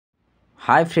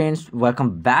Hi friends,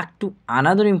 welcome back to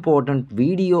another important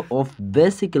video of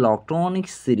basic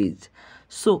electronics series.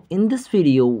 So in this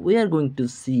video we are going to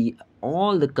see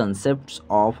all the concepts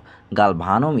of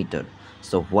galvanometer.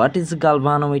 So what is a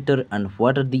galvanometer and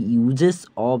what are the uses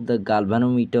of the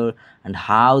galvanometer and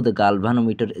how the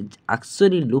galvanometer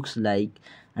actually looks like,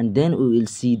 and then we will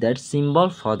see that symbol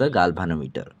for the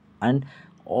galvanometer, and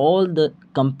all the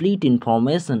complete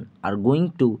information are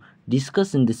going to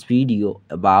discuss in this video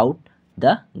about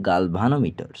the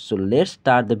galvanometer. So let's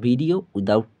start the video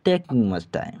without taking much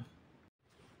time.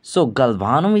 So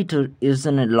galvanometer is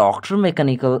an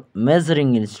electromechanical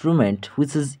measuring instrument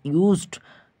which is used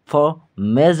for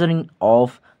measuring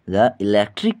of the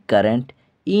electric current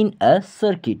in a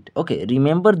circuit. Okay,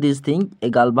 remember this thing, a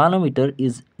galvanometer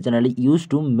is generally used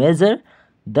to measure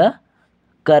the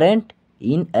current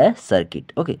in a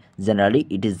circuit. Okay, generally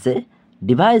it is a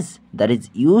device that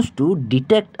is used to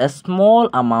detect a small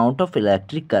amount of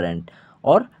electric current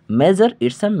or measure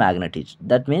its magnetism.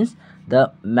 That means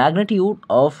the magnitude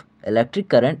of electric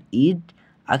current is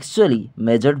actually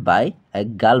measured by a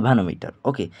galvanometer.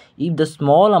 Okay, if the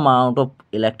small amount of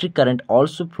electric current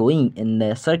also flowing in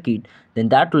the circuit, then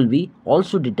that will be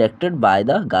also detected by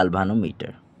the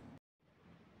galvanometer.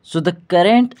 So the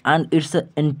current and its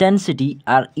intensity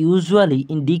are usually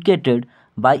indicated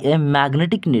by a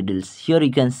magnetic needles. Here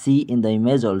you can see in the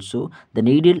image also the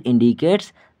needle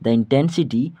indicates the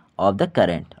intensity of the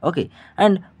current. Okay,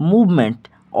 and movement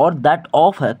or that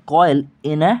of a coil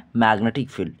in a magnetic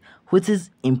field, which is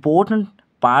important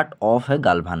part of a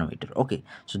galvanometer. Okay,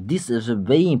 so this is a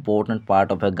very important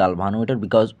part of a galvanometer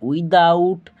because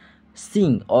without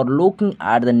seeing or looking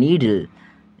at the needle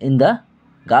in the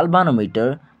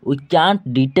galvanometer, we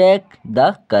can't detect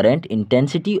the current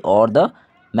intensity or the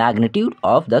magnitude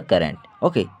of the current.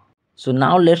 Okay, so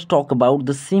now let's talk about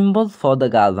the symbols for the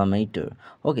galvanometer.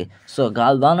 Okay, so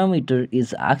galvanometer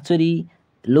is actually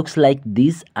looks like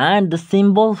this, and the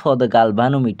symbol for the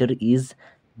galvanometer is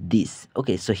this.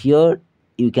 Okay, so here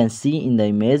you can see in the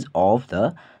image of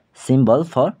the symbol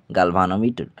for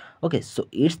galvanometer. Okay, so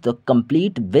it's the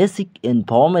complete basic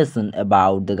information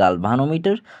about the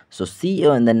galvanometer. So see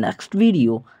you in the next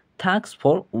video. Thanks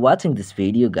for watching this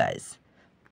video, guys.